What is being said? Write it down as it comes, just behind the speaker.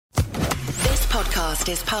podcast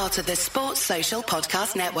is part of the Sports Social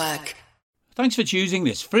Podcast Network. Thanks for choosing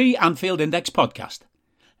this free Anfield Index podcast.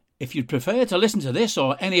 If you'd prefer to listen to this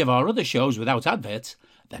or any of our other shows without adverts,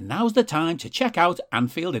 then now's the time to check out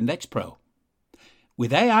Anfield Index Pro.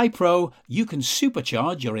 With AI Pro, you can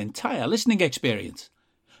supercharge your entire listening experience.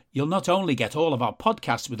 You'll not only get all of our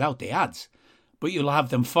podcasts without the ads, but you'll have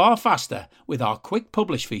them far faster with our quick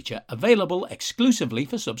publish feature available exclusively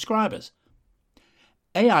for subscribers.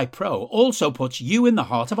 AI Pro also puts you in the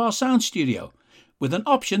heart of our sound studio, with an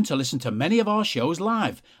option to listen to many of our shows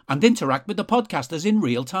live and interact with the podcasters in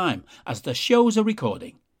real time as the shows are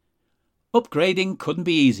recording. Upgrading couldn't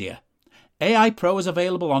be easier. AI Pro is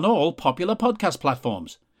available on all popular podcast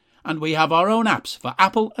platforms, and we have our own apps for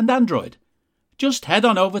Apple and Android. Just head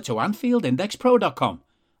on over to AnfieldIndexPro.com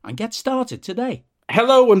and get started today.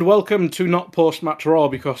 Hello and welcome to not post-match Raw,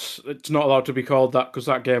 because it's not allowed to be called that because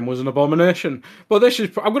that game was an abomination. But this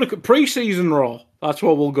is, I'm going to pre-season Raw. That's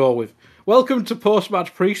what we'll go with. Welcome to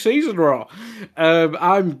post-match pre-season Raw.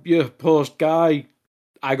 I'm your host, Guy.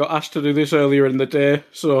 I got asked to do this earlier in the day,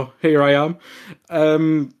 so here I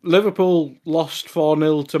am. Liverpool lost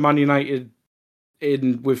 4-0 to Man United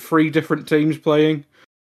with 3 different teams playing.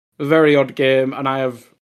 A very odd game, and I have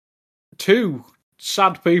 2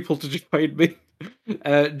 sad people to join me.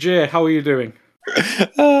 Jay, how are you doing?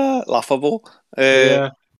 Laughable. Yeah.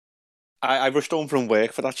 I rushed home from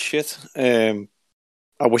work for that shit. I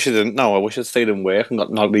wish I didn't. No, I wish I'd stayed in work and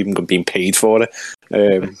not even being paid for it.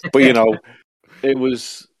 But you know, it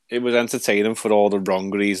was entertaining for all the wrong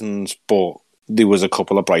reasons. But there was a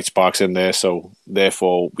couple of bright sparks in there, so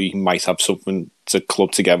therefore we might have something to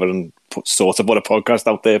club together and put a podcast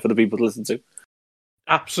out there for the people to listen to.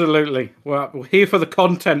 Absolutely. We're here for the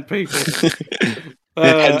content, people.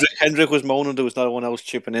 Hendrick was moaning there was no one else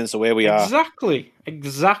chipping in, so here we are. Exactly.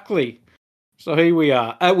 So here we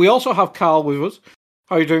are. We also have Carl with us.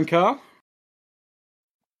 How are you doing, Carl?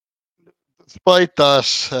 Despite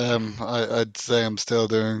that, I'd say I'm still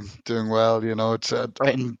doing well. You know, it's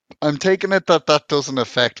I'm taking it that doesn't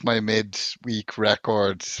affect my midweek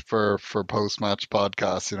records for post-match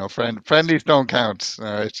podcasts. You know, friendlies don't count. All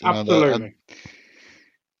right, Absolutely.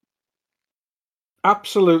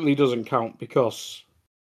 Absolutely doesn't count because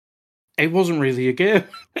it wasn't really a game.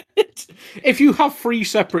 If you have 3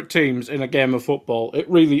 separate teams in a game of football,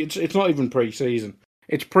 it's not even pre-season.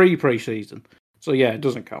 It's pre-season. So yeah, it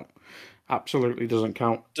doesn't count. Absolutely doesn't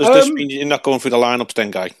count. Does this mean you're not going through the lineups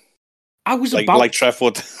then, Guy? I was like Trev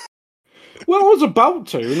would. Well, I was about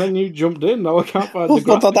to, and then you jumped in. Now I can't find the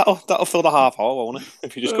graphic. That'll fill the half hour, won't it?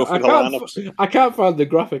 If you just go through the lineups. I can't find the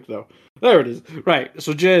graphic, though. There it is. Right,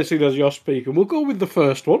 so Jay, seeing as you're speaking, we'll go with the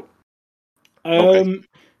first one. Okay.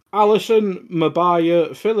 Alisson,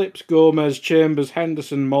 Mabaya, Phillips, Gomez, Chambers,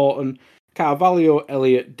 Henderson, Morton, Carvalho,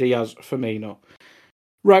 Elliott, Diaz, Firmino.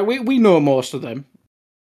 Right, we know most of them.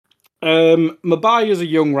 Mabaya is a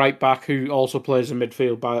young right back who also plays in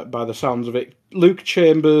midfield by the sounds of it. Luke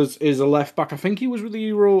Chambers is a left back. I think he was with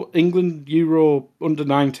the England Euro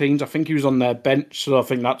under-19s. I think he was on their bench, so I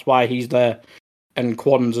think that's why he's there. And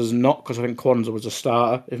Kwanzaa's not, because I think Kwanzaa was a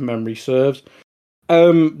starter, if memory serves.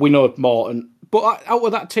 We know Morton. But out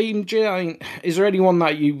of that team, Jay, is there anyone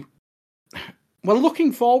that you... Well,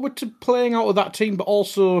 looking forward to playing out of that team, but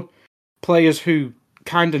also players who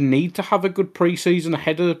kind of need to have a good pre-season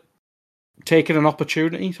ahead of taking an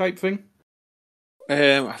opportunity type thing?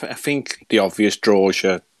 I think the obvious draws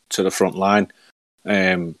you to the front line.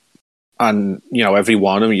 And, you know, every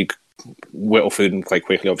one of them, you whittle through them quite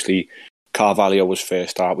quickly. Obviously, Carvalho was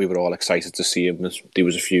first start. We were all excited to see him. There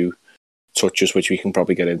was a few touches which we can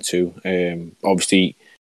probably get into. Obviously,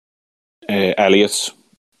 Elliott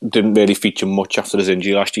didn't really feature much after his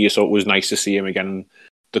injury last year, so it was nice to see him again.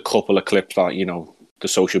 The couple of clips that, you know, the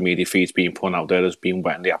social media feeds being put out there has been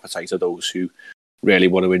whetting the appetite of those who really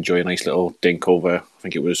want to enjoy a nice little dink over, I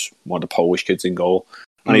think it was one of the Polish kids in goal.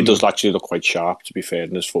 And he does actually look quite sharp, to be fair,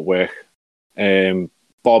 in his footwork.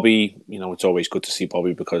 Bobby, you know, it's always good to see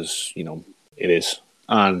Bobby because, you know, it is.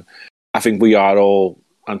 And I think we are all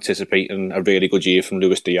anticipating a really good year from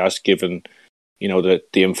Luis Diaz, given, you know, the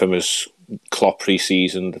infamous Klopp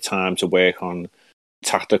pre-season, the time to work on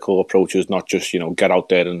tactical approaches, not just, you know, get out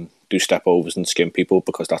there and do step overs and skim people,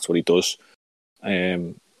 because that's what he does.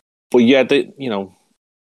 But yeah, you know,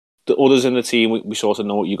 the others in the team, we sort of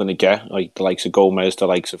know what you're going to get, like the likes of Gomez, the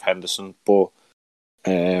likes of Henderson, but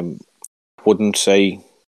wouldn't say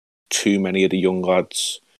too many of the young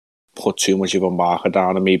lads put too much of a marker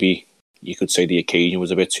down, and maybe you could say the occasion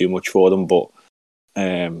was a bit too much for them, but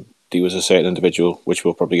there was a certain individual, which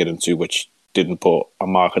we'll probably get into, which didn't put a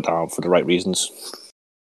marker down for the right reasons.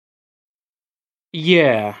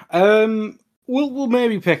 Yeah. we'll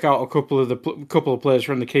maybe pick out a couple of players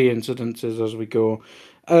from the key incidences as we go.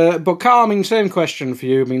 But Carl, I mean, same question for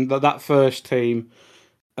you. I mean, that first team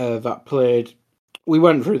that played, we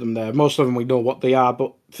went through them there. Most of them we know what they are,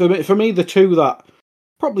 but for me, the two that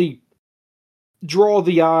probably draw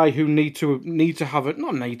the eye, who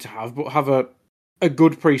have a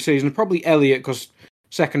good pre-season, probably Elliott, because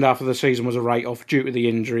second half of the season was a write-off due to the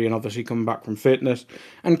injury and obviously coming back from fitness,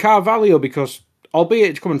 and Carvalho, because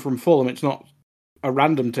albeit it's coming from Fulham, it's not a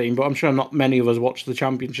random team, but I'm sure not many of us watch the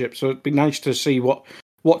Championship, so it'd be nice to see what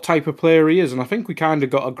type of player he is, and I think we kind of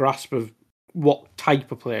got a grasp of what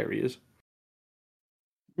type of player he is.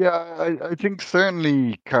 Yeah, I think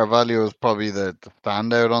certainly Carvalho is probably the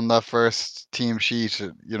standout on that first team sheet,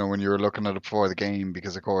 when you were looking at it before the game,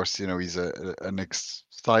 because of course, he's an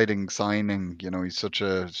exciting signing, he's such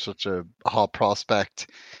a hot prospect.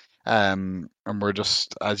 And we're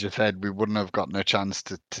just, as you said, we wouldn't have gotten a chance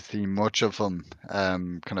to see much of him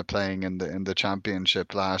kind of playing in the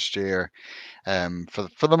Championship last year,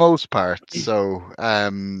 for the most part. So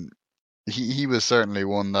he was certainly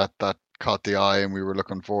one that caught the eye, and we were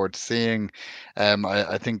looking forward to seeing.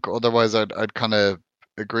 I think otherwise I'd kind of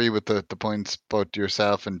agree with the points both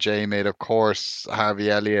yourself and Jay made. Of course,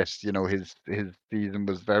 Harvey Elliott, his season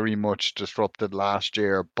was very much disrupted last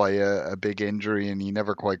year by a big injury, and he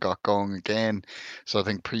never quite got going again. So I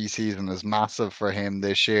think preseason is massive for him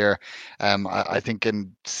this year. I think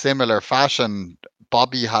in similar fashion,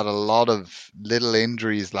 Bobby had a lot of little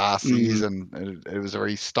injuries last season. It was a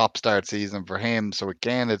very stop-start season for him. So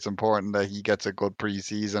again, it's important that he gets a good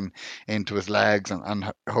preseason into his legs, and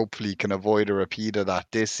hopefully can avoid a repeat of that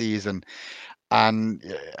this season. And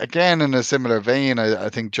again, in a similar vein, I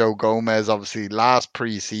think Joe Gomez, obviously last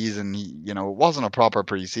preseason, it wasn't a proper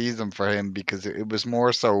preseason for him, because it was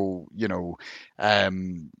more so,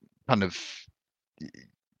 kind of,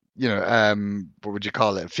 what would you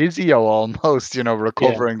call it? Physio almost,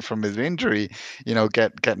 recovering from his injury,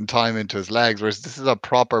 getting time into his legs. Whereas this is a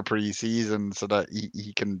proper preseason, so that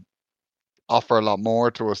he can offer a lot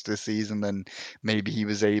more to us this season than maybe he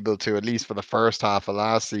was able to, at least for the first half of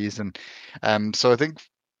last season. So I think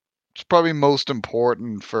it's probably most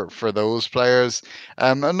important for those players.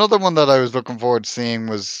 Another one that I was looking forward to seeing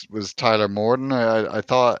was Tyler Morton. I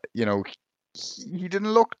thought, he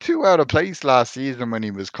didn't look too out of place last season when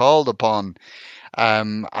he was called upon.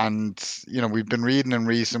 And we've been reading in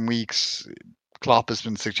recent weeks, Klopp has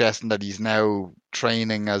been suggesting that he's now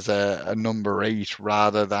training as a number 8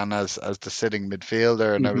 rather than as the sitting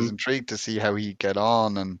midfielder, and I was intrigued to see how he'd get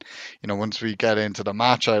on. And once we get into the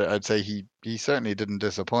match, I'd say he certainly didn't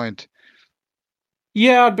disappoint.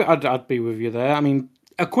 Yeah, I'd be with you there. I mean,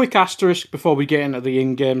 a quick asterisk before we get into the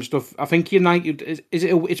in-game stuff. I think United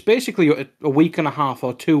it's basically a week and a half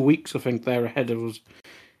or 2 weeks. I think they're ahead of us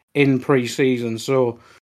in pre-season. So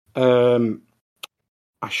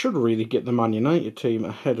I should really get the Man United team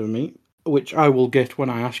ahead of me, which I will get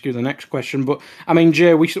when I ask you the next question. But I mean,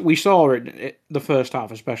 Jay, we saw it the first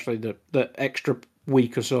half, especially the extra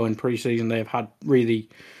week or so in pre-season they've had, really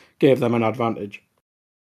gave them an advantage.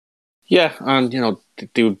 Yeah, and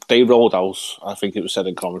they rolled out, I think it was said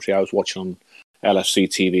in commentary, I was watching on LFC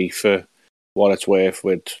TV for what it's worth,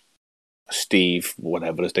 with Steve,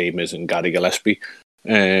 whatever his name is, and Gary Gillespie.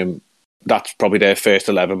 That's probably their first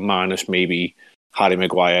 11, minus maybe Harry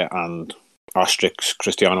Maguire and asterisk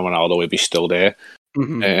Cristiano Ronaldo, if he's still there.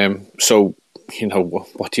 So,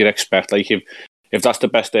 what do you expect? Like, if that's the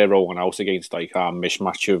best they're rolling out against, like, our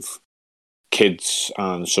mismatch of kids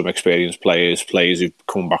and some experienced players who've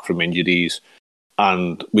come back from injuries,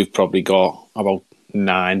 and we've probably got about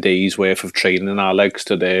 9 days worth of training in our legs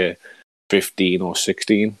to their 15 or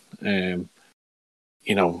 16. Good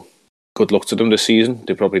luck to them this season.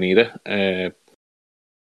 They probably need it.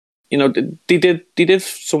 They did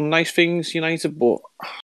some nice things, United, but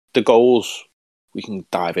the goals, we can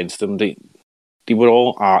dive into them. They were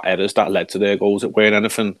all our errors that led to their goals. It weren't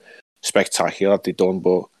anything spectacular that they'd done,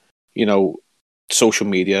 but social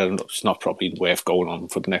media, it's not probably worth going on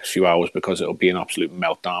for the next few hours, because it'll be an absolute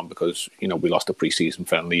meltdown, because we lost a pre-season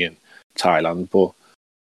friendly in Thailand. But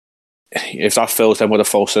if that fills them with a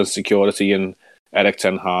false sense of security, and Eric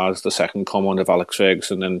Ten Hag's the second coming of Alex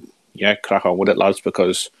Ferguson, then crack on with it, lads,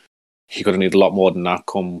 because you're going to need a lot more than that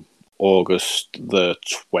come August the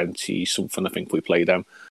 20-something, I think we play them.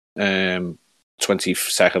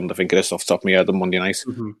 22nd, I think it is, off the top of my head, on Monday night.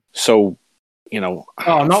 So,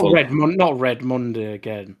 not Red Monday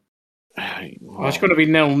again. It's going to be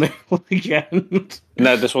 0-0 again.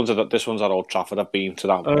 No, this one's at Old Trafford. I've been to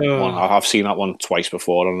that one. I've seen that one twice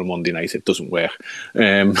before on a Monday night. It doesn't work.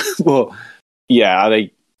 But yeah,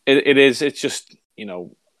 it is. It's just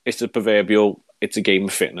it's the proverbial, it's a game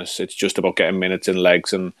of fitness. It's just about getting minutes in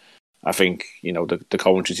legs, and I think the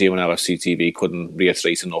commentary team on LFC TV couldn't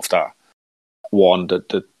reiterate enough that one,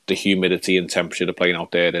 the humidity and temperature they're playing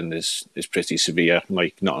out there in is pretty severe.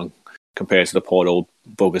 Like, not compared to the poor old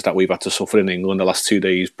buggers that we've had to suffer in England the last 2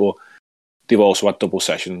 days, but they've also had double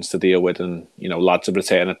sessions to deal with, and lads are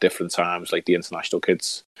returning at different times. Like the international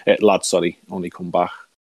lads, only come back.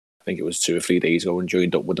 I think it was 2 or 3 days ago and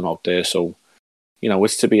joined up with them out there. So,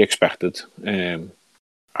 it's to be expected. And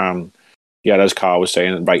yeah, as Carl was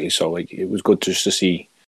saying, and rightly so, like, it was good just to see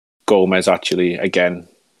Gomez actually again,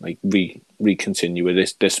 like, re-continue with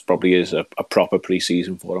this probably is a proper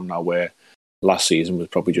pre-season for him now, where last season was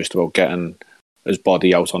probably just about getting his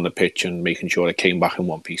body out on the pitch and making sure it came back in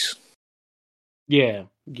one piece. Yeah,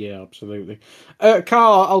 absolutely.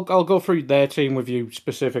 Carl, I'll go through their team with you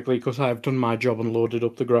specifically because I've done my job and loaded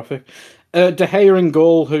up the graphic. De Gea in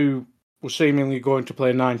goal, who was seemingly going to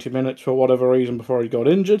play 90 minutes for whatever reason before he got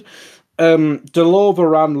injured. Delors,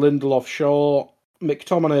 Varane, Lindelof, Shaw,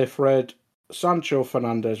 McTominay, Fred, Sancho,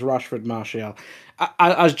 Fernandes, Rashford, Martial.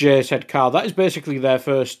 As Jay said, Carl, that is basically their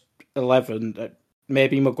first 11.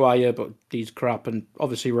 Maybe Maguire, but he's crap, and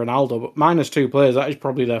obviously Ronaldo. But minus 2 players, that is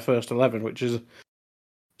probably their first 11, which is a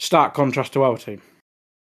stark contrast to our team.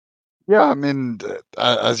 Yeah, I mean,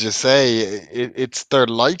 as you say, it's their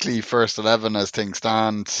likely first 11 as things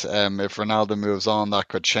stand. If Ronaldo moves on, that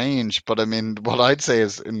could change. But I mean, what I'd say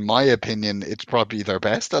is, in my opinion, it's probably their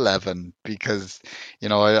best 11 because,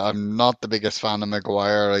 I'm not the biggest fan of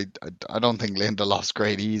Maguire. I don't think Lindelof's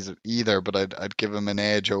great either, but I'd give him an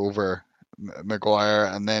edge over Maguire.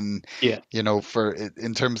 And then, Yeah.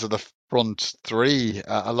 in terms of the front three,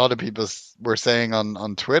 a lot of people were saying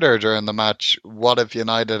on Twitter during the match, what if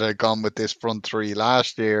United had gone with this front three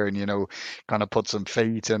last year and, kind of put some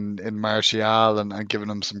faith in Martial and given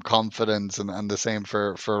him some confidence, and the same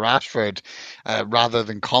for Rashford, rather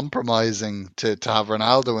than compromising to have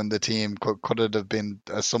Ronaldo in the team, could it have been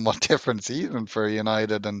a somewhat different season for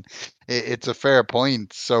United? And it's a fair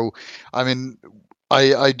point. So, I mean,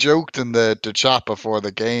 I joked in the chat before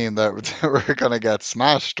the game that we're going to get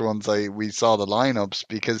smashed once we saw the lineups,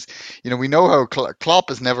 because we know how Klopp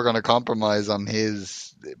is never going to compromise on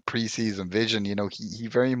his preseason vision. He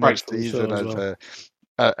very much sees it as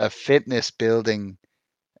a fitness building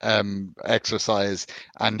exercise,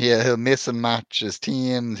 and he'll miss and match his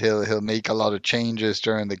teams. He'll make a lot of changes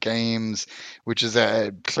during the games, which is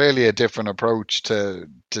clearly a different approach to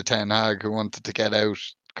Ten Hag, who wanted to get out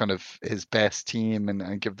kind of his best team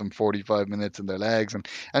and give them 45 minutes in their legs,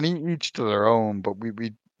 and each to their own. But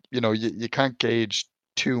we you can't gauge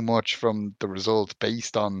too much from the result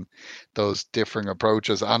based on those differing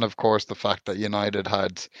approaches, and of course the fact that United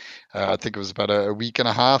had I think it was about a week and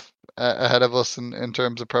a half ahead of us in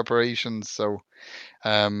terms of preparations. So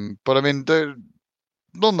but I mean,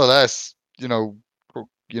 nonetheless,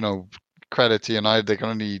 credit to United. They can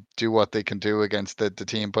only do what they can do against the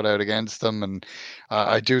team put out against them, and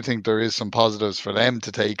I do think there is some positives for them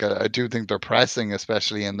to take. I do think their pressing,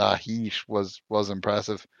 especially in that heat, was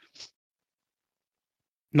impressive.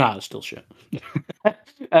 Nah, it's still shit.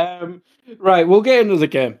 Right, we'll get into the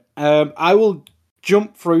game. I will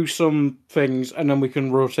jump through some things and then we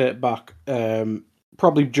can rotate back.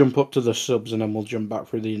 Probably jump up to the subs and then we'll jump back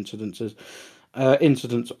through the incidences.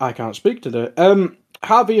 Incidents, I can't speak today.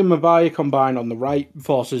 Harvey and Maguire combine on the right,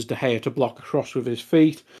 forces De Gea to block across with his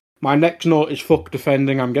feet. My next note is fuck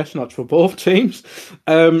defending. I'm guessing that's for both teams.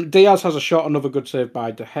 Diaz has a shot, another good save by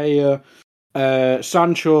De Gea.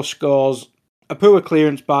 Sancho scores a poor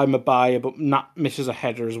clearance by Maguire, but Nat misses a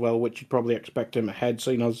header as well, which you'd probably expect him ahead, so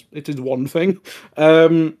it is one thing.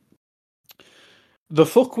 The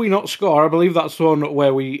fuck we not score, I believe that's the one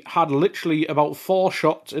where we had literally about 4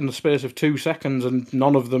 shots in the space of 2 seconds and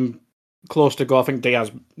none of them close to goal. I think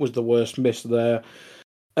Diaz was the worst miss there.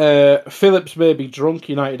 Phillips may be drunk.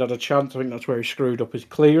 United had a chance. I think that's where he screwed up his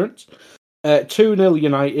clearance. 2-0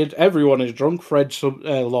 United. Everyone is drunk. Fred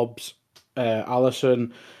lobs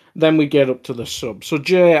Alisson. Then we get up to the sub. So,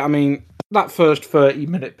 Jay, I mean, that first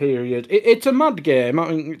 30-minute period, it's a mad game.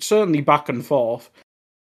 I mean, it's certainly back and forth.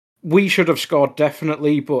 We should have scored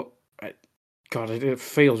definitely, but God, it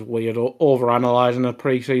feels weird overanalyzing a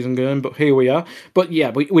pre-season game, but here we are. But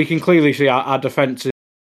yeah, we can clearly see our defence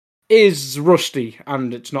is rusty,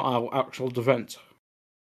 and it's not our actual defence.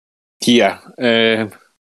 Yeah.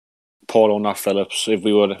 Poor on that Phillips. If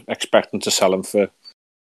we were expecting to sell him for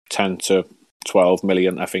 10 to 12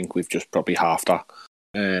 million, I think we've just probably halved that.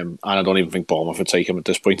 And I don't even think Bournemouth would take him at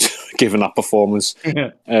this point, given that performance.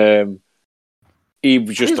 He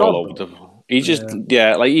was just all over the... He just,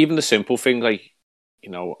 like, even the simple thing, like,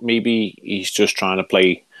 maybe he's just trying to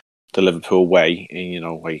play the Liverpool way,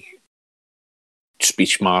 and like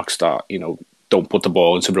speech marks that don't put the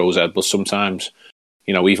ball into Rose's head, but sometimes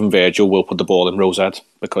even Virgil will put the ball in Rose's head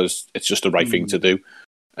because it's just the right thing to do.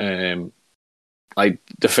 Like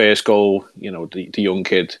the first goal, the young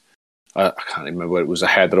kid, I can't remember whether it was a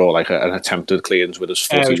header or like an attempted clearance with his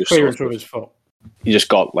foot. It was clearance with his foot. He just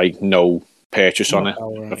got like no purchase on it,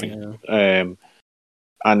 I think. Yeah.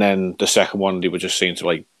 And then the second one, they were just seemed to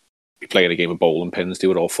like be playing a game of bowling pins. They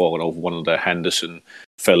were all falling over one of the Henderson,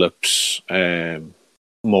 Phillips,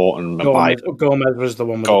 Morton, Gomez was the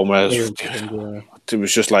one. With Gomez. It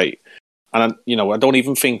was just like, and I don't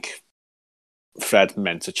even think Fred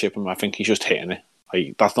meant to chip him. I think he's just hitting it.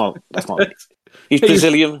 Like that's not. He's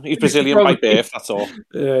Brazilian. He's Brazilian by birth. That's all.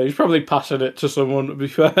 Yeah, he's probably passing it to someone. To be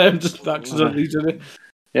fair, just accidentally did it.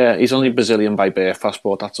 Yeah, he's only Brazilian by birth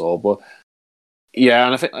passport. That's all. But yeah,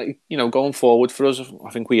 and I think going forward for us,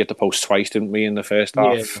 I think we hit the post twice, didn't we, in the first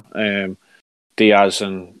half? Yeah. Diaz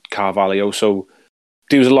and Carvalho. So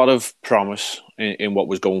there was a lot of promise in what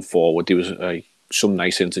was going forward. There was some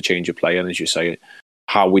nice interchange of play, and as you say,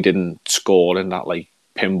 how we didn't score in that like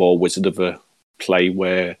pinball wizard of a play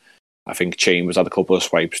where I think Chambers had a couple of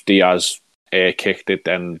swipes. Diaz air kicked it,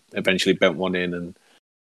 then eventually bent one in, and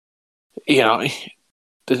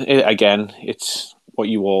again, it's what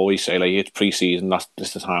you always say. Like it's pre-season. That's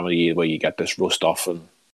the time of the year where you get this rust off, and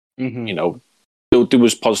there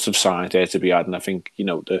was positive signs there to be had, and I think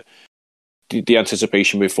the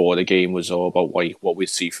anticipation before the game was all about what we'd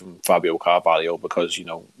see from Fabio Carvalho because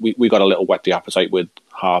we got a little whet the appetite with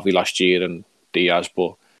Harvey last year and Diaz,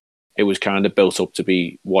 but it was kind of built up to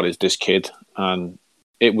be what is this kid, and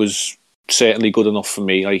it was certainly good enough for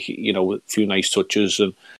me. Like a few nice touches,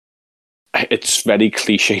 and it's very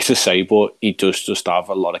cliche to say, but he does just have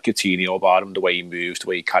a lot of Coutinho about him. The way he moves, the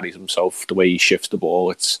way he carries himself, the way he shifts the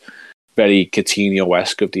ball. It's very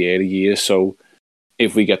Coutinho-esque of the early years. So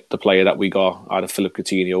if we get the player that we got out of Philip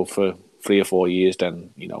Coutinho for 3 or 4 years, then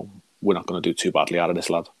we're not going to do too badly out of this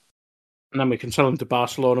lad. And then we can sell him to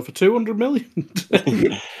Barcelona for 200 million.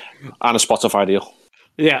 And a Spotify deal.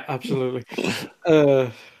 Yeah, absolutely.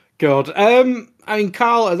 God. I mean,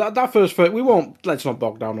 Carl, that first let's not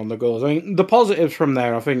bog down on the goals. I mean, the positives from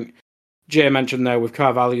there, I think Jay mentioned there with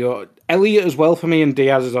Carvalho. Elliott as well for me, and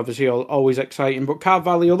Diaz is obviously always exciting. But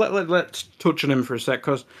Carvalho, let's touch on him for a sec,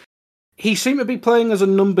 because he seemed to be playing as a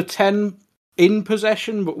number 10 in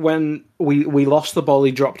possession, but when we lost the ball,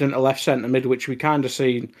 he dropped into left centre mid, which we kind of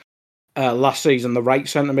seen last season. The right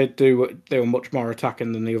centre mid they were much more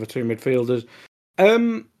attacking than the other two midfielders.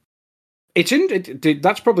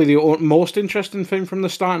 That's probably the most interesting thing from the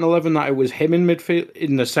starting 11, that it was him in midfield,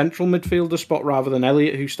 in the central midfielder spot, rather than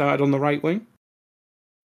Elliott, who started on the right wing.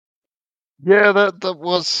 Yeah, that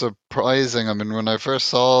was surprising. I mean, when I first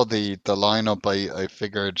saw the lineup, I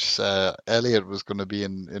figured Elliott was going to be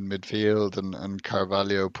in midfield and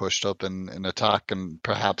Carvalho pushed up in attack, and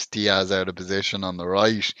perhaps Diaz out of position on the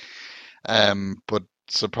right. But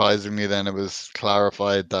surprisingly, then it was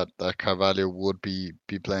clarified that Carvalho would be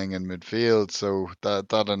playing in midfield. So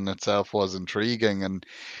that in itself was intriguing, and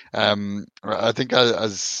I think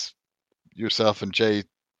as yourself and Jay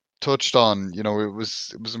touched on, it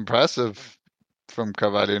was impressive from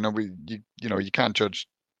Carvalho. You can't judge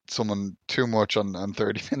someone too much on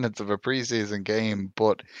 30 minutes of a preseason game,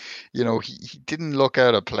 but he didn't look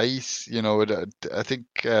out of place. I think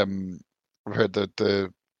I've heard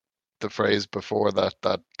the phrase before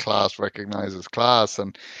that class recognizes class,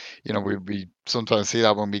 and we sometimes see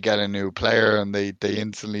that when we get a new player and they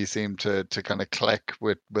instantly seem to kind of click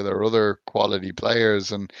with our other quality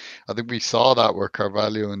players, and I think we saw that with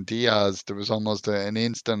Carvalho and Diaz. There was almost an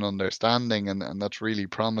instant understanding, and that's really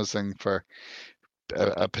promising for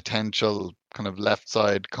a potential kind of left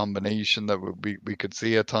side combination that we could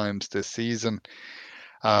see at times this season.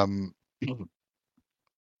 Yeah,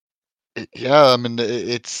 I mean,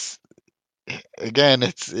 it's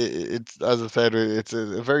as I said, it's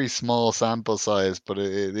a very small sample size, but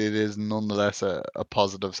it is nonetheless a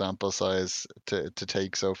positive sample size to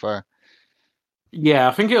take so far. Yeah,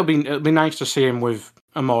 I think it'll be nice to see him with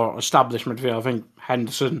a more established midfield. I think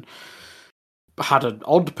Henderson had an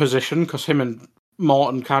odd position because him and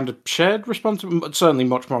Morton kind of shared responsibility, but certainly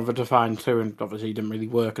much more of a defined two, and obviously he didn't really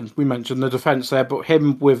work. And we mentioned the defence there, but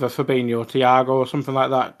him with a Fabinho, Thiago or something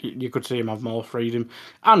like that, you could see him have more freedom,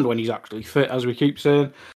 and when he's actually fit, as we keep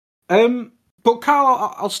saying. But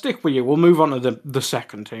Carl, I'll stick with you. We'll move on to the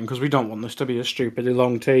second team, because we don't want this to be a stupidly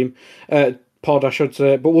long pod, I should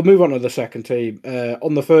say. But we'll move on to the second team.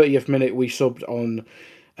 On the 30th minute, we subbed on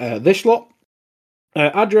this lot.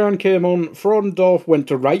 Adrian came on. Frondorf went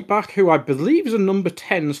to right back, who I believe is a number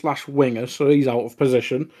 10/winger, so he's out of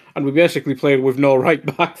position. And we basically played with no right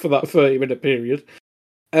back for that 30-minute period.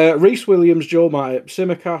 Reece Williams, Joe Matip,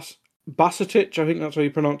 Simicas, Basetic, I think that's how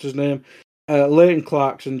you pronounce his name, Leighton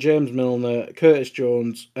Clarkson, James Milner, Curtis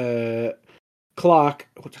Jones, Clark,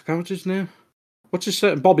 what's his name? What's his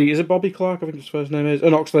name? Bobby, is it Bobby Clark? I think his first name is,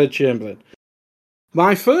 and Oxlade-Chamberlain.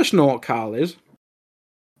 My first note, Carl, is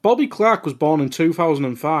Bobby Clark was born in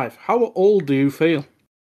 2005. How old do you feel?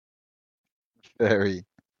 Very.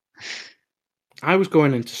 I was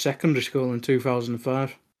going into secondary school in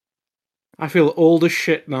 2005. I feel old as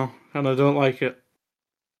shit now, and I don't like it.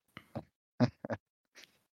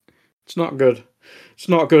 It's not good. It's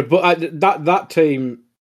not good. But that team's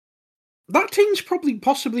probably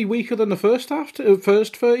possibly weaker than the first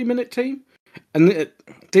 30-minute team. And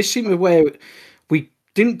this seemed to be where we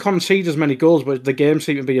didn't concede as many goals, but the game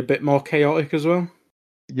seemed to be a bit more chaotic as well.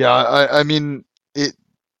 Yeah, I mean,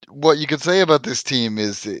 what you could say about this team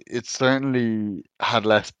is it certainly had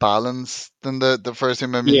less balance than the first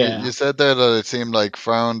team. I mean, you said there that it seemed like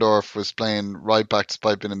Frauendorf was playing right back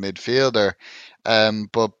despite being a midfielder.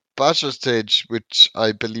 But Bajcetic, which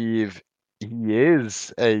I believe he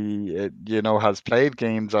is has played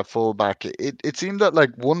games at fullback. It seemed that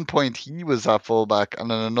like one point he was at fullback,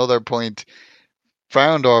 and then another point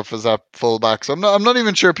Frauendorf was at fullback. So I'm not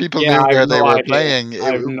even sure people knew I where have they no were idea. playing. I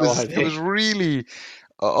have It no was idea. really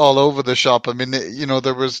all over the shop. I mean,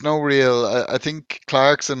 there was no real. I think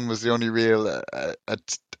Clarkson was the only real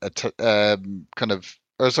kind of.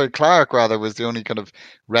 Or sorry, Clark rather was the only kind of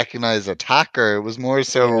recognized attacker. It was more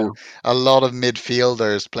so a lot of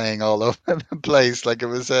midfielders playing all over the place. Like it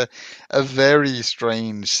was a very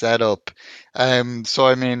strange setup. So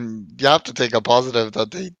I mean, you have to take a positive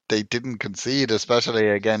that they didn't concede, especially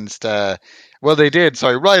against. Well, they did.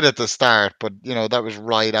 Sorry, right at the start, but that was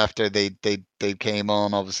right after they came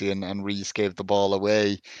on, obviously, and Reece gave the ball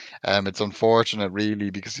away. It's unfortunate,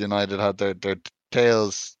 really, because United had their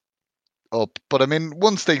tails up. But I mean,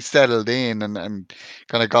 once they settled in and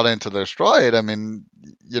kind of got into their stride, I mean,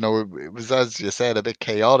 it was, as you said, a bit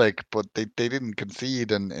chaotic, but they didn't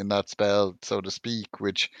concede in that spell, so to speak,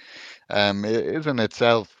 which is in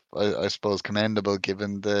itself, I suppose, commendable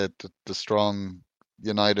given the strong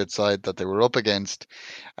United side that they were up against.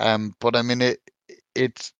 But I mean,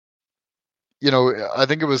 it's I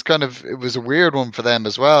think it was a weird one for them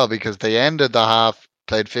as well because they ended the half,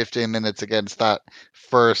 played 15 minutes against that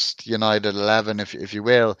first United 11, if you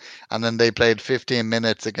will, and then they played 15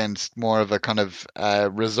 minutes against more of a kind of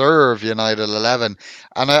reserve United 11,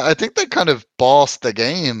 and I think they kind of bossed the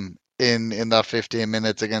game in that 15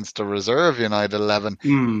 minutes against a reserve United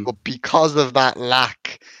 11, but because of that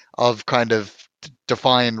lack of kind of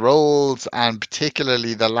defined roles and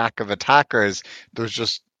particularly the lack of attackers, there was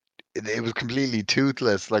just it was completely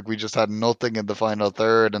toothless. Like we just had nothing in the final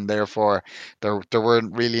third, and therefore there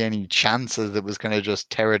weren't really any chances. It was kind of just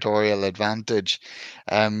territorial advantage.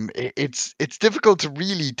 It's difficult to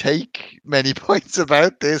really take many points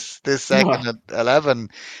about this second 11,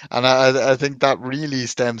 and I think that really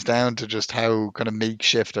stems down to just how kind of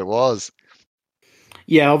makeshift it was.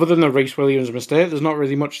 Yeah, other than the Reece Williams mistake, there's not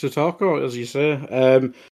really much to talk about, as you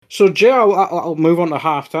say. So, Jay, I'll move on to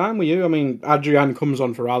half-time with you. I mean, Adrian comes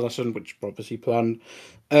on for Alisson, which obviously planned.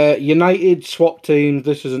 United swap teams.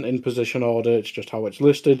 This isn't in position order. It's just how it's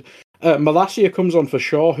listed. Malacia comes on for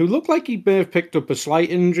Shaw, who looked like he may have picked up a slight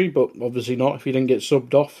injury, but obviously not if he didn't get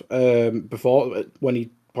subbed off before when he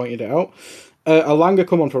pointed it out. Alanga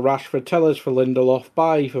come on for Rashford. Tellers for Lindelof.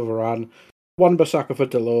 Bailly for Varane. Wan-Bissaka for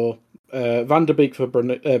Delors. Van der Beek for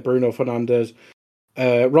Bruno Fernandes.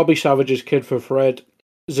 Robbie Savage's kid for Fred.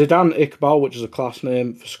 Zidane Iqbal, which is a class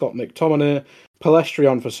name, for Scott McTominay, Palestri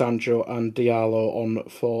on for Sancho, and Diallo on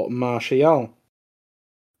for Martial.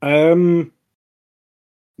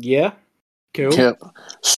 Yeah, cool. Yeah.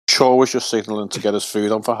 Shaw was just signalling to get his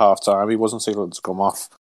food on for half time. He wasn't signalling to come off.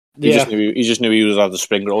 He just knew he was had the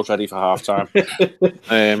spring rolls ready for half time.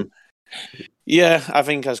 Yeah, I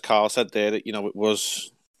think as Carl said there that it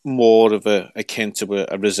was more of akin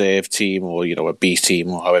to a reserve team or a B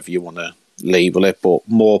team or however you want to label it, but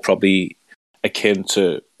more probably akin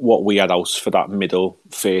to what we had out for that middle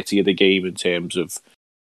 30 of the game in terms of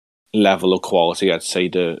level of quality. I'd say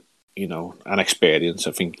and experience.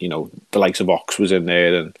 I think the likes of Ox was in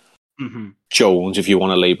there and Jones, if you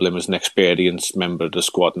want to label him as an experienced member of the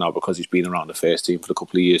squad now because he's been around the first team for a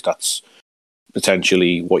couple of years. That's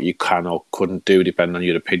potentially what you can or couldn't do depending on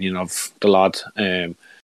your opinion of the lad.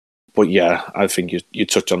 But yeah, I think you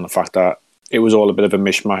touched on the fact that it was all a bit of a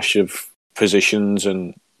mishmash of positions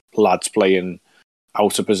and lads playing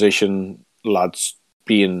out of position, lads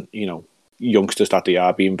being, youngsters that they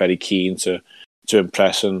are, being very keen to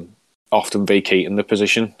impress and often vacating the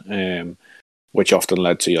position, which often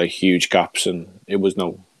led to like huge gaps. And it was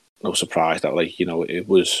no surprise that it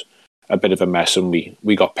was a bit of a mess, and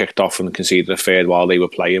we got picked off and conceded a third while they were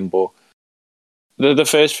playing. But the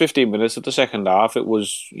first 15 minutes of the second half, it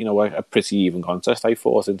was a pretty even contest, I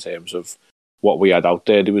thought, in terms of what we had out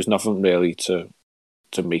there. There was nothing really to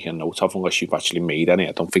make a note of unless you've actually made any.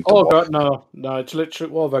 I don't think there was. No, it's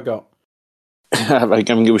literally, what have I got?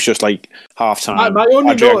 It was just like half time. My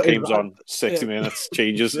only note came on 60 minutes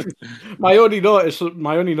changes. My only notice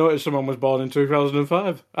someone was born in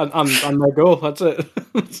 2005 and their goal. That's it.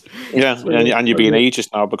 Yeah, and you're being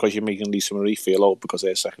ageist now because you're making Lisa Marie feel old because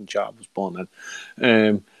their second child was born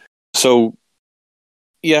then. So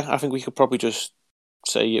yeah, I think we could probably just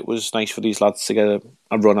say it was nice for these lads to get a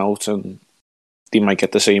run out, and they might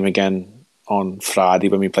get the same again on Friday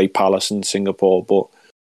when we play Palace in Singapore, but.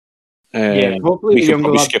 Hopefully we the could younger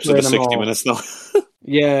probably lads skip to the 60 minutes now.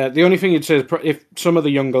 Yeah, the only thing you'd say is if some of the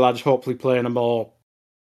younger lads hopefully play in a more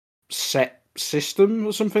set system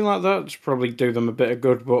or something like that, it's probably do them a bit of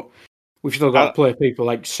good. But we've still got to play people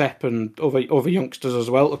like Sepp and other youngsters as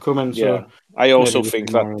well to come in. Yeah, so I also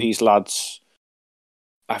think that these lads,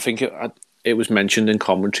 I think it was mentioned in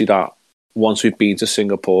commentary that once we've been to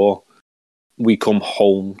Singapore, we come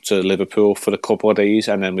home to Liverpool for a couple of days,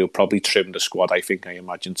 and then we'll probably trim the squad, I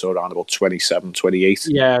imagine, to around about 27, 28.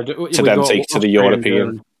 Yeah, to then take to the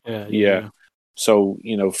European. Yeah. So,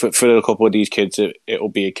 for a couple of these kids, it'll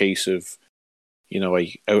be a case of,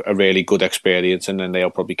 a really good experience, and then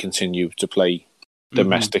they'll probably continue to play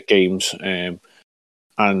domestic games. And,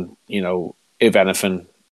 if anything,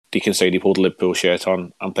 they can say they pulled a Liverpool shirt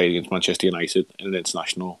on and played against Manchester United in an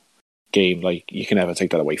international game. Like, you can never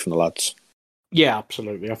take that away from the lads. Yeah,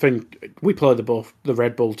 absolutely. I think we play the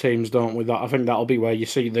Red Bull teams, don't we? That I think that'll be where you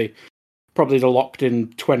see probably the locked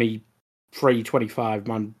in 23, 25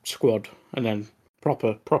 man squad, and then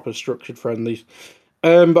proper structured friendlies.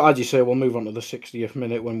 But as you say, we'll move on to the 60th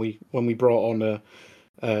minute when we brought on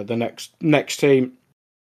the next team.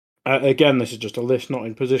 Again, this is just a list, not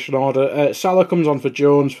in position order. Salah comes on for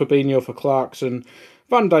Jones, Fabinho for Clarkson,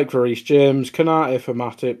 Van Dijk for Reece James, Kanate for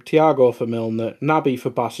Matip, Thiago for Milner, Naby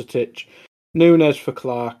for Basetic, Nunes for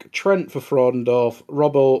Clark, Trent for Fraudendorf,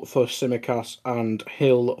 Robbo for Simicas, and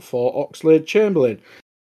Hill for Oxlade-Chamberlain.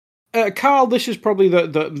 Carl, this is probably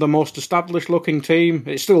the most established looking team.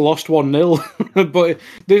 It still lost 1-0, but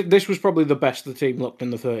this was probably the best the team looked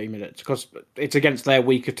in the 30 minutes because it's against their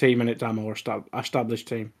weaker team and it's our more established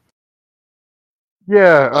team.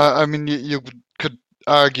 Yeah, I mean, you could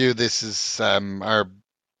argue this is our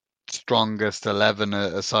strongest 11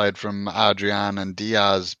 aside from Adrian and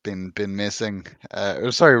Diaz been missing.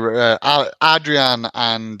 Adrian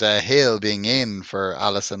and Hill being in for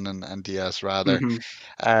Allison and Diaz rather.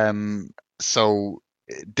 So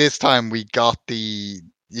this time we got the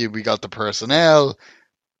personnel,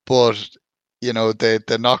 but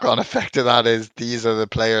the knock-on effect of that is these are the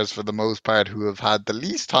players for the most part who have had the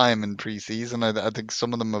least time in pre-season. I think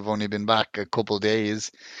some of them have only been back a couple of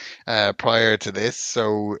days prior to this,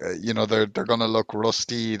 so they're going to look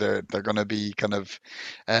rusty. They're going to be kind of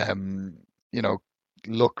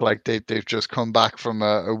look like they've just come back from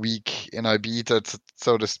a week in Ibiza,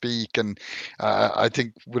 so to speak. And I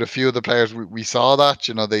think with a few of the players we saw that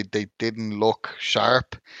they didn't look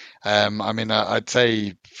sharp. I mean, I'd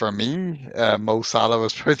say for me, Mo Salah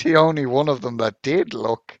was the only one of them that did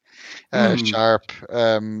look sharp.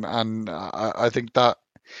 And I think that,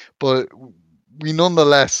 but we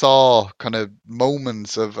nonetheless saw kind of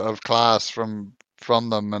moments of class from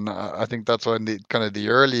them, and I think that's why the kind of the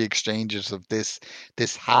early exchanges of this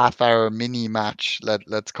half-hour mini match,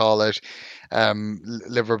 let's call it,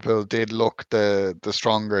 Liverpool did look the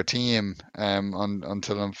stronger team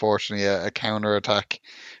until unfortunately a counter attack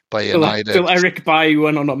by United. Still Eric Bailly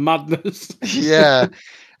went on a madness. Yeah.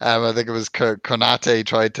 I think it was Konate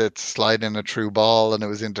tried to slide in a true ball and it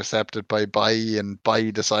was intercepted by Bailly, and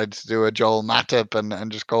Bailly decided to do a Joel Matip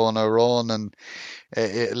and just go on a run, and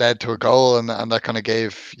it led to a goal, and that kind of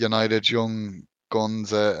gave United's young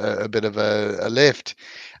guns a bit of a lift.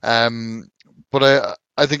 But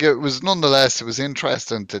I think it was nonetheless, it was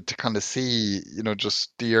interesting to kind of see,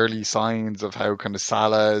 just the early signs of how kind of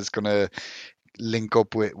Salah is going to link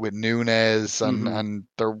up with Nunes, and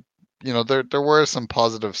there were some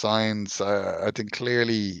positive signs. I think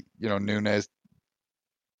clearly, Nunes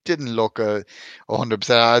didn't look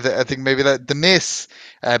 100%. I think maybe that the miss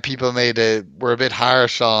people were a bit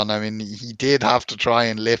harsh on. I mean, he did have to try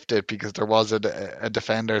and lift it because there was a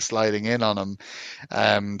defender sliding in on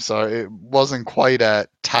him. So it wasn't quite a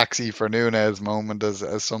taxi for Nunes moment as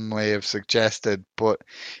some may have suggested. But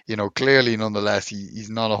clearly, nonetheless, he's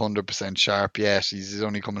not 100% sharp yet. He's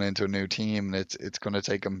only coming into a new team, and it's going to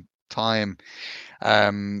take him time.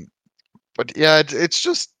 But yeah, it's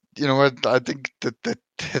just I think that the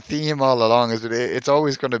theme all along is that it's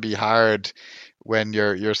always going to be hard when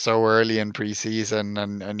you're so early in preseason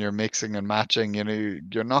and you're mixing and matching.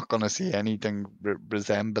 You're not going to see anything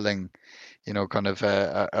resembling kind of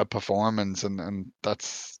a performance, and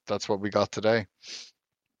that's what we got today.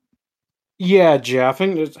 Yeah, Jay, I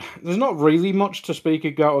think there's not really much to speak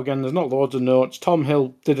about. Again, there's not loads of notes. Tom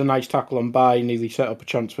Hill did a nice tackle on by, nearly set up a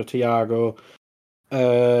chance for Thiago.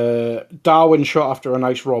 Darwin shot after a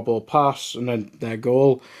nice Robbo pass and then their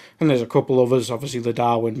goal. And there's a couple others, obviously the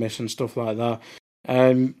Darwin miss and stuff like that.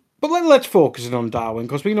 But let's focus in on Darwin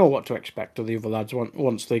because we know what to expect of the other lads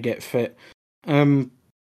once they get fit. I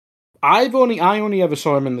only ever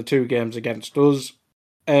saw him in the 2 games against us,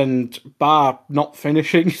 and bar not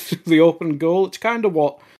finishing the open goal, it's kind of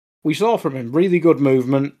what we saw from him. Really good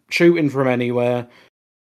movement, shooting from anywhere.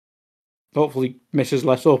 Hopefully misses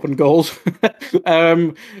less open goals.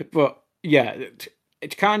 But yeah,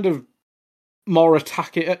 it's kind of more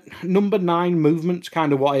attacking. Number 9 movement's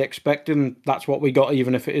kind of what I expected, and that's what we got,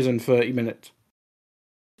 even if it is in 30 minutes.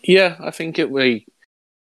 Yeah, I think it was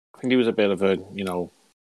a bit of a,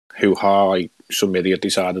 hoo-ha. Like some idiot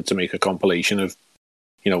decided to make a compilation of,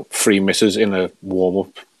 3 misses in a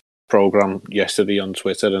warm-up program yesterday on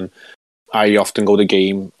Twitter, and I often go to the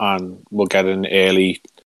game and we'll get in early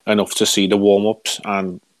enough to see the warm-ups,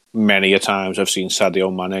 and many a times I've seen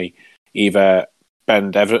Sadio Mane either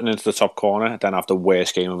bend everything into the top corner, then have the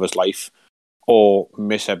worst game of his life, or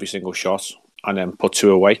miss every single shot and then put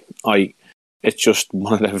 2 away. It's just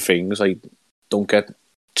one of them things. I don't get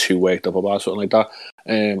too worked up about something like that.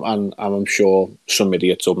 And I'm sure some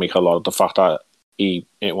idiots will make a lot of the fact that it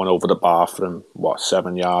went over the bar from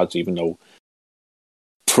 7 yards, even though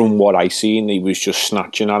from what I seen, he was just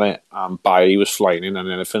snatching at it, and Bailly was flying in and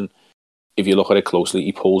anything. If you look at it closely,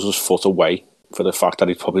 he pulls his foot away for the fact that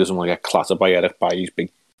he probably doesn't want to get clattered by Eric Bailly's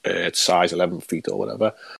big size, 11 feet or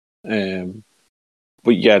whatever.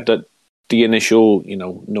 But yeah, the initial,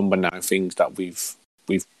 number 9 things that we've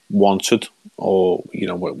wanted, or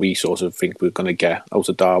what we sort of think we're going to get out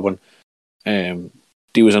of Darwin.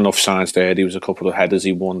 There was enough signs there. There was a couple of headers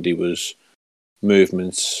he won. There was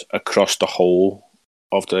movements across the whole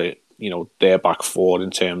of the their back 4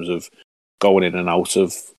 in terms of going in and out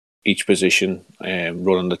of each position,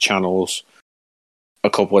 running the channels. A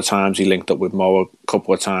couple of times he linked up with Mo. A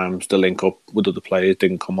couple of times the link up with other players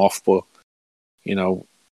didn't come off. But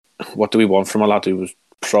what do we want from a lad who was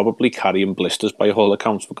probably carrying blisters by all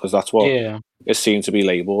accounts, because that's what it seemed to be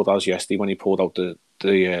labelled as yesterday when he pulled out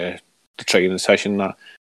the training session. That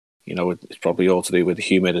it's probably all to do with the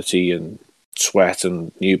humidity and sweat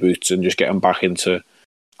and new boots and just getting back into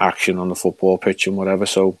action on the football pitch and whatever.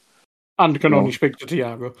 So, and can only speak to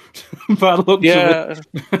Thiago.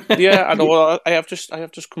 Yeah, I know. I have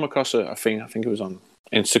just come across I think it was on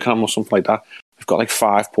Instagram or something like that. We've got like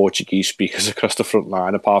 5 Portuguese speakers across the front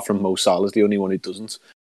line, apart from Mo Salah's the only one who doesn't.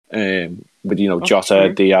 But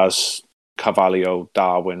Jota, Diaz, Carvalho,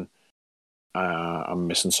 Darwin. I'm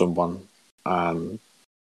missing someone, and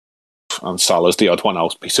Salah's the odd one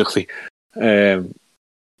out, basically.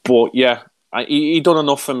 But yeah, he done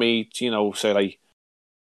enough for me to say like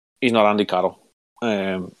he's not Andy Carroll.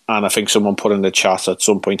 And I think someone put in the chat at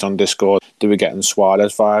some point on Discord they were getting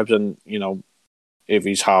Suarez vibes, and if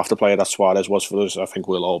he's half the player that Suarez was for us, I think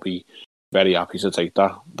we'll all be very happy to take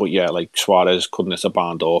that. But yeah, like Suarez couldn't hit a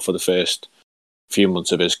barn door for the first few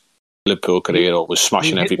months of his Liverpool career, or was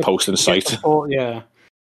smashing every post in sight.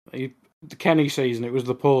 The Kenny season, it was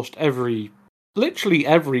the post literally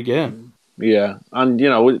every game. Yeah, and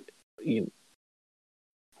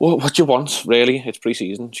what do you want, really? It's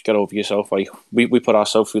pre-season. Just get over yourself. Like we put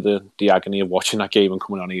ourselves through the agony of watching that game and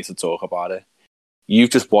coming on here to talk about it.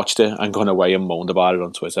 You've just watched it and gone away and moaned about it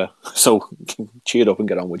on Twitter. So cheer up and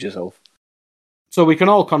get on with yourself. So we can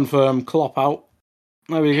all confirm Klopp out.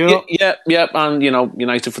 There we go. Yeah. And,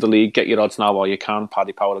 United for the league. Get your odds now while you can.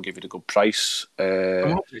 Paddy Power will give you the good price.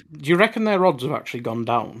 Do you reckon their odds have actually gone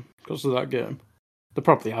down because of that game? They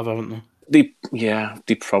probably have, haven't they?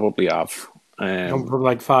 They probably have. Gone from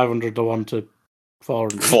like 500 to 1 to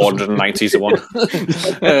 400. 490 to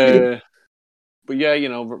 1. But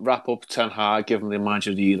yeah, wrap up Ten Hag, give him the Manager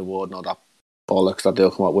of the Year award and all that bollocks that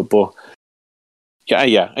they'll come up with. But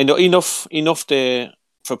Yeah. Enough there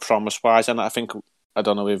for promise-wise, and I think, I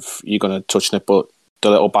don't know if you're going to touch on it, but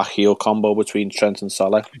the little back heel combo between Trent and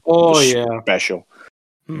Salah. Oh, was yeah. Special.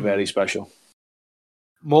 Very special.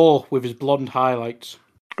 More with his blonde highlights.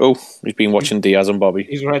 Oh, he's been watching Diaz and Bobby.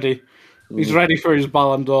 He's ready. He's ready for his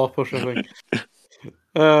Ballon d'Or push, I think.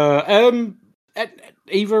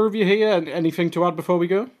 Either of you here, anything to add before we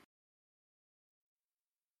go?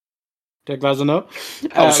 Take that as a no.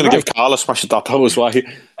 I was going to give Carl a smash at that was why.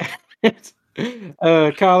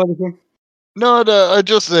 Carl, anything? No, I'd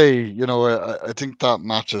just say, I think that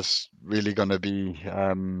match is really going to be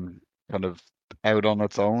kind of out on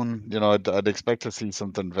its own. I'd expect to see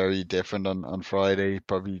something very different on Friday.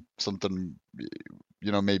 Probably something,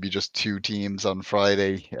 maybe just two teams on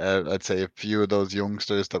Friday. I'd say a few of those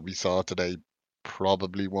youngsters that we saw today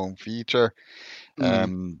probably won't feature.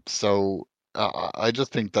 So I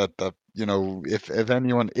just think that if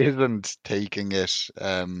anyone isn't taking it,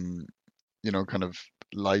 kind of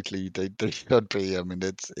lightly, they should be. I mean,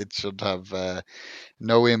 it should have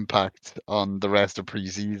no impact on the rest of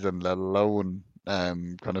pre-season, let alone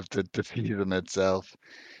kind of the season itself.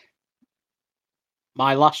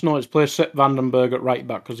 My last note is play Sepp Vandenberg at right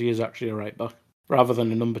back because he is actually a right back rather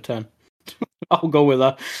than a number 10. I'll go with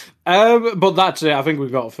that. But that's it. I think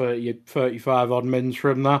we've got 35 odd mins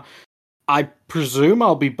from that. I presume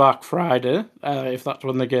I'll be back Friday, if that's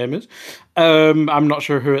when the game is. I'm not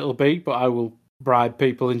sure who it'll be, but I will bribe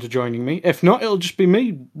people into joining me. If not, it'll just be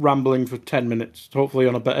me rambling for 10 minutes, hopefully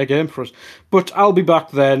on a better game for us. But I'll be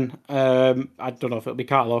back then. I don't know if it'll be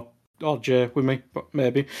Carlo or Jay with me, but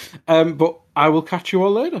maybe. But I will catch you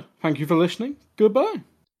all later. Thank you for listening. Goodbye.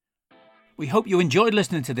 We hope you enjoyed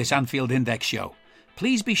listening to this Anfield Index show.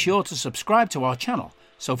 Please be sure to subscribe to our channel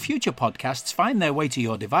so future podcasts find their way to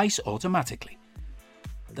your device automatically.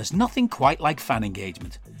 There's nothing quite like fan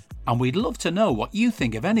engagement, and we'd love to know what you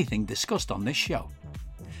think of anything discussed on this show.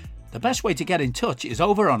 The best way to get in touch is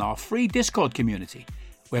over on our free Discord community,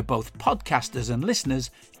 where both podcasters and listeners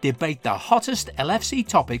debate the hottest LFC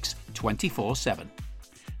topics 24/7.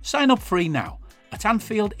 Sign up free now at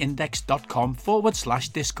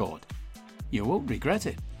AnfieldIndex.com/Discord. You won't regret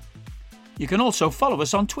it. You can also follow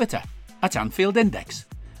us on Twitter at Anfield Index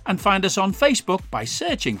and find us on Facebook by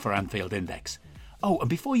searching for Anfield Index. Oh, and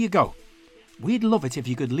before you go, we'd love it if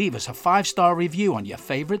you could leave us a 5-star review on your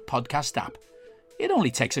favourite podcast app. It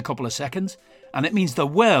only takes a couple of seconds, and it means the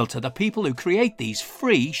world to the people who create these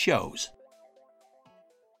free shows.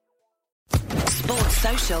 Sports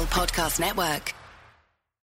Social Podcast Network.